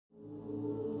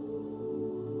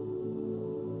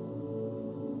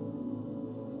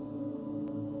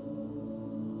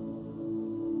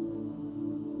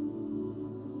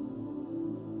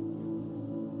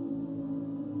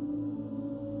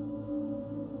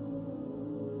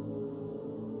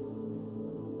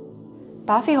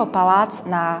Pálffyho palác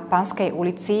na Panskej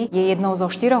ulici je jednou zo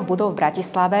 4 budov v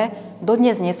Bratislave,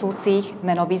 dodnes nesúcich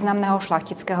meno významného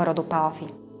šlachtického rodu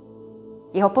Pálffy.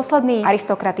 Jeho posledný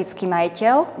aristokratický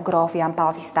majiteľ, gróf Jan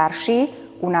Pálffy starší,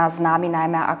 u nás známy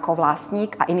najmä ako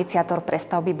vlastník a iniciátor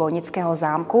prestavby Bojnického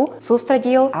zámku,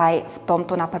 sústredil aj v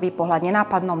tomto na prvý pohľad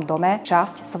nenápadnom dome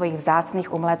časť svojich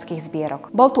vzácnych umeleckých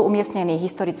zbierok. Bol tu umiestnený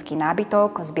historický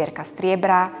nábytok, zbierka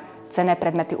striebra, cenné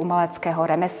predmety umeleckého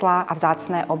remesla a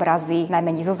vzácne obrazy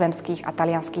najmä nizozemských a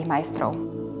talianských majstrov.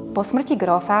 Po smrti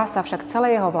grófa sa však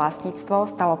celé jeho vlastníctvo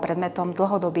stalo predmetom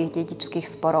dlhodobých dedičských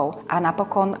sporov a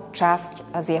napokon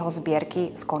časť z jeho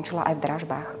zbierky skončila aj v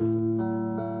dražbách.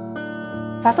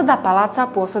 Fasáda paláca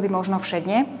pôsobí možno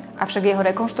všedne, avšak jeho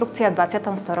rekonštrukcia v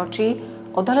 20. storočí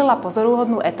odhalila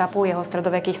pozoruhodnú etapu jeho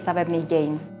stredovekých stavebných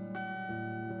dejín.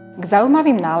 K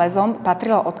zaujímavým nálezom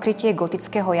patrilo odkrytie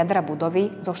gotického jadra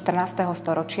budovy zo 14.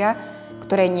 storočia,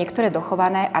 ktoré niektoré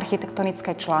dochované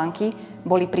architektonické články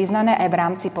boli priznané aj v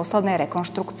rámci poslednej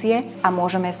rekonštrukcie a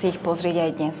môžeme si ich pozrieť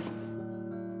aj dnes.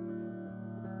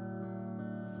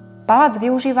 Palác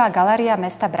využíva Galéria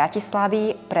Mesta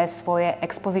Bratislavy pre svoje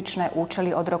expozičné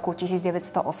účely od roku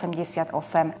 1988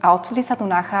 a odtedy sa tu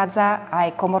nachádza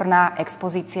aj Komorná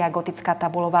expozícia Gotická,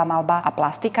 tabuľová, maľba a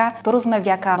plastika, ktorú sme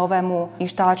vďaka novému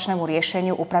inštalačnému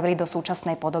riešeniu upravili do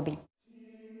súčasnej podoby.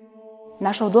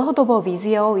 Našou dlhodobou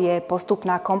víziou je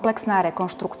postupná komplexná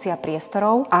rekonštrukcia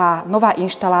priestorov a nová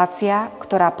inštalácia,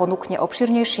 ktorá ponúkne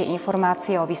obširnejšie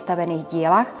informácie o vystavených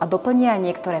dielach a doplní aj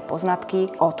niektoré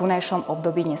poznatky o tunajšom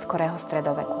období neskorého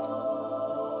stredoveku.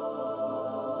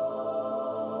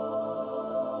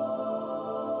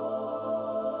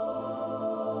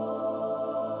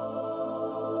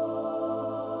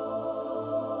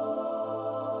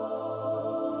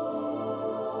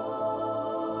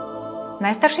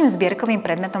 Najstarším zbierkovým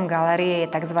predmetom galérie je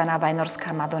tzv.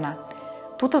 Vajnorská Madona.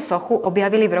 Túto sochu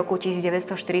objavili v roku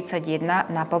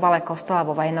 1941 na povale kostola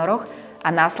vo Vajnoroch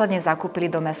a následne zakúpili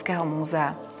do Mestského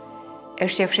múzea.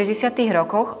 Ešte v 60.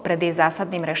 rokoch pred jej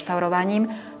zásadným reštaurovaním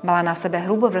mala na sebe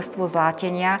hrubú vrstvu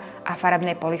zlátenia a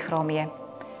farebnej polychrómie.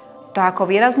 To, ako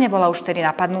výrazne bola už tedy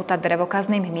napadnutá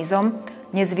drevokazným hmyzom,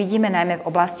 dnes vidíme najmä v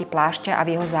oblasti plášťa a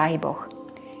v jeho záhyboch.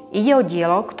 Ide o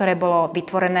dielo, ktoré bolo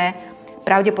vytvorené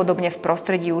pravdepodobne v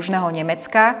prostredí južného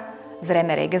Nemecka,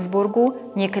 zrejme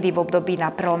Regensburgu, niekedy v období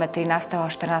na prelome 13. a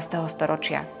 14.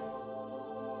 storočia.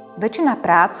 Väčšina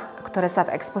prác, ktoré sa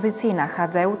v expozícii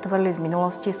nachádzajú, tvorili v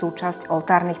minulosti súčasť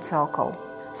oltárnych celkov.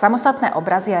 Samostatné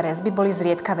obrazy a rezby boli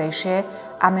zriedkavejšie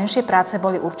a menšie práce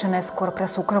boli určené skôr pre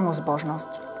súkromnú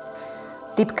zbožnosť.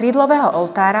 Typ krídlového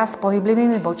oltára s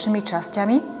pohyblivými bočnými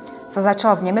časťami sa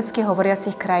začal v nemecky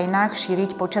hovoriacich krajinách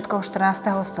šíriť počiatkom 14.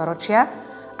 storočia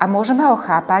a môžeme ho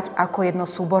chápať ako jedno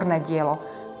súborné dielo.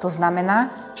 To znamená,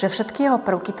 že všetky jeho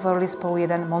prvky tvorili spolu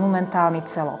jeden monumentálny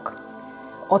celok.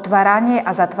 Otváranie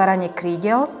a zatváranie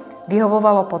krídel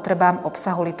vyhovovalo potrebám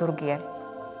obsahu liturgie.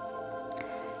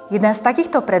 Jeden z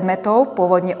takýchto predmetov,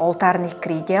 pôvodne oltárnych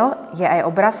krídel, je aj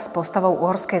obraz s postavou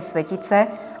uhorskej svetice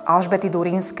Alžbety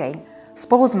Durínskej.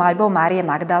 Spolu s maľbou Márie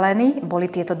Magdalény boli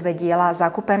tieto dve diela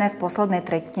zakúpené v poslednej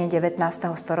tretine 19.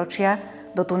 storočia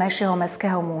do tunajšieho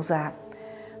Mestského múzea.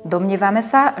 Domnievame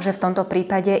sa, že v tomto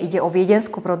prípade ide o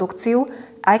viedenskú produkciu,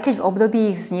 aj keď v období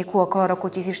ich vzniku okolo roku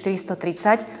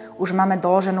 1430 už máme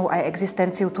doloženú aj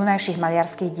existenciu tunajších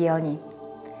maliarských dielní.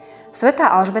 Svätá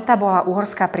Alžbeta bola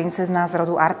uhorská princezná z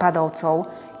rodu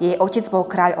Arpadovcov, jej otec bol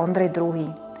kráľ Ondrej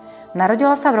II.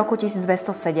 Narodila sa v roku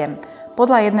 1207,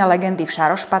 podľa jednej legendy v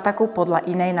Šarošpataku, podľa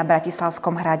inej na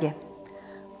Bratislavskom hrade.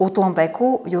 V útlom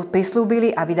veku ju prislúbili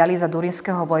a vydali za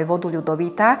durinského vojvodu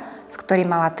Ľudovíta, s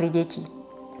ktorým mala 3 deti.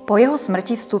 Po jeho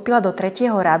smrti vstúpila do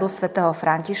 3. rádu svätého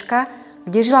Františka,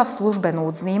 kde žila v službe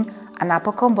núdznym a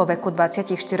napokon vo veku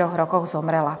 24 rokov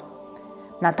zomrela.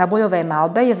 Na tabuľovej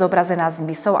maľbe je zobrazená s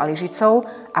mysou a lyžicou,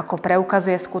 ako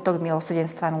preukazuje skutok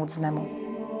milosrdenstva núdznemu.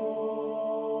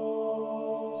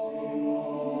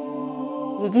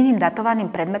 Jediným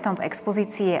datovaným predmetom v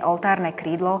expozícii je oltárne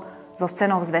krídlo so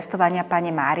scénou zvestovania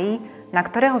Panne Márii, na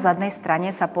ktorého zadnej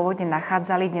strane sa pôvodne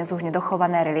nachádzali dnes už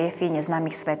nedochované reliefy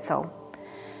neznámych svetcov.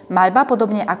 Maľba,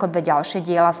 podobne ako dve ďalšie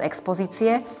diela z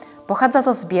expozície, pochádza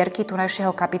zo zbierky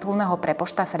tunajšieho kapitulného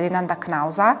prepošta Ferdinanda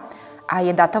Knausa a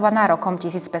je datovaná rokom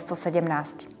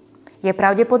 1517. Je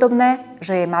pravdepodobné,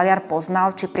 že jej maliar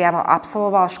poznal či priamo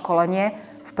absolvoval školenie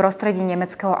v prostredí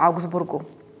nemeckého Augsburgu.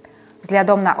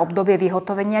 Vzhľadom na obdobie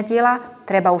vyhotovenia diela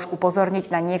treba už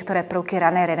upozorniť na niektoré prvky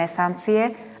ranej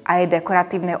renesancie a jej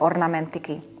dekoratívnej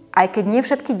ornamentiky. Aj keď nie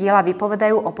všetky diela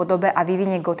vypovedajú o podobe a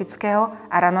vývine gotického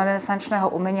a ranorenesančného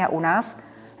umenia u nás,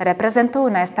 reprezentujú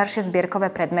najstaršie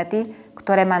zbierkové predmety,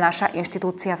 ktoré má naša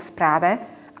inštitúcia v správe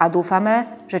a dúfame,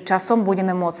 že časom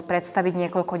budeme môcť predstaviť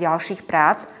niekoľko ďalších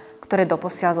prác, ktoré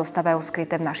doposiaľ zostávajú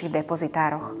skryté v našich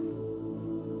depozitároch.